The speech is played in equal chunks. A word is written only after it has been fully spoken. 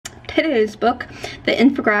today's book, The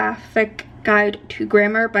Infographic Guide to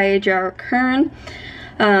Grammar by J.R. Kern.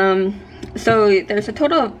 So there's a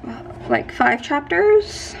total of like 5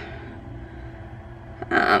 chapters.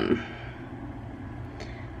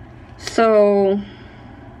 So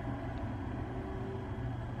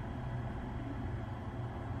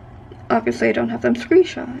obviously I don't have them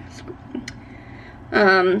screenshots.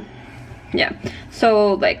 Yeah,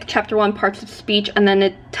 so like chapter 1, parts of speech, and then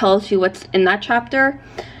it tells you what's in that chapter.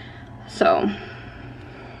 So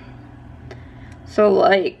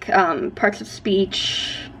like parts of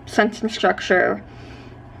speech, sentence structure,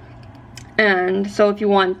 and so if you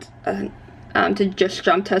want to just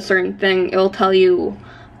jump to a certain thing, it'll tell you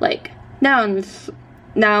like nouns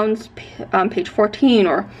page 14,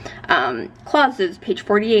 or clauses page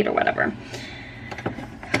 48 or whatever.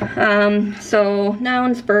 So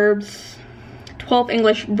nouns, verbs, 12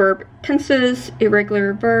 English verb tenses,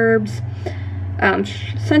 irregular verbs,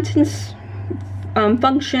 sentence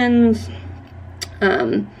functions,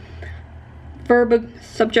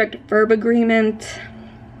 subject verb agreement,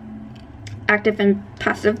 active and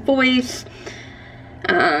passive voice,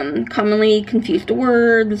 commonly confused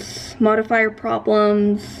words, modifier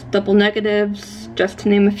problems, double negatives, just to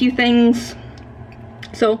name a few things.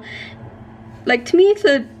 So like, to me, it's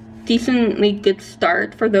a decently good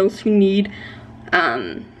start for those who need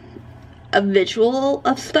a visual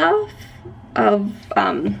of stuff, of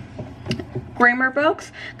grammar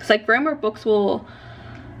books, because like grammar books will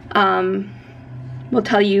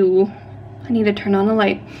tell you, I need to turn on the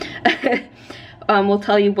light, will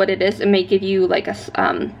tell you what it is and may give you like a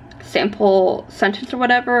sample sentence or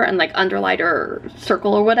whatever, and like underline or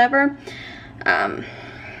circle or whatever,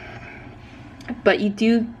 but you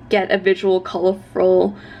do get a visual,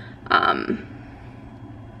 colorful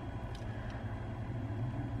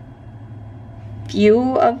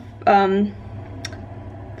view of the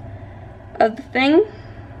thing.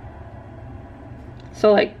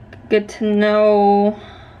 So like, good to know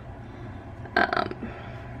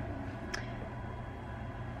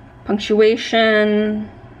punctuation,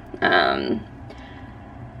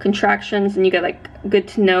 contractions, and you get like good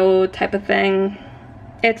to know type of thing.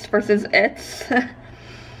 It's versus its.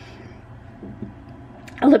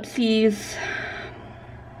 Ellipses,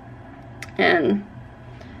 and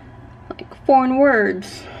like foreign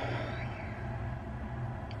words.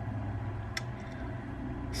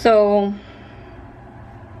 So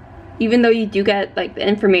even though you do get like the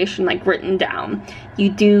information like written down,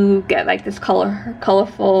 you do get like this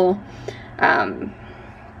colorful,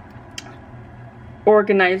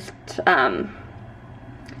 organized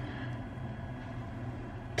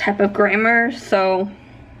type of grammar. So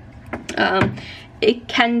it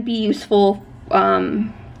can be useful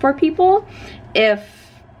for people if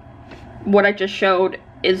what I just showed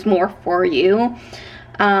is more for you.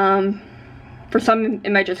 For some,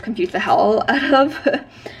 it might just confuse the hell out of.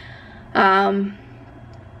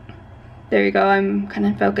 There you go, I'm kind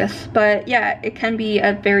of in focus. But yeah, it can be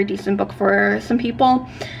a very decent book for some people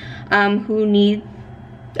who need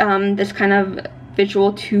this kind of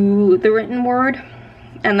visual to the written word,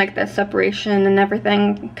 and like the separation and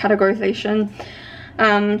everything, categorization.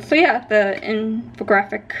 So yeah, the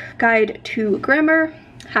Infographic Guide to Grammar.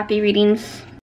 Happy readings.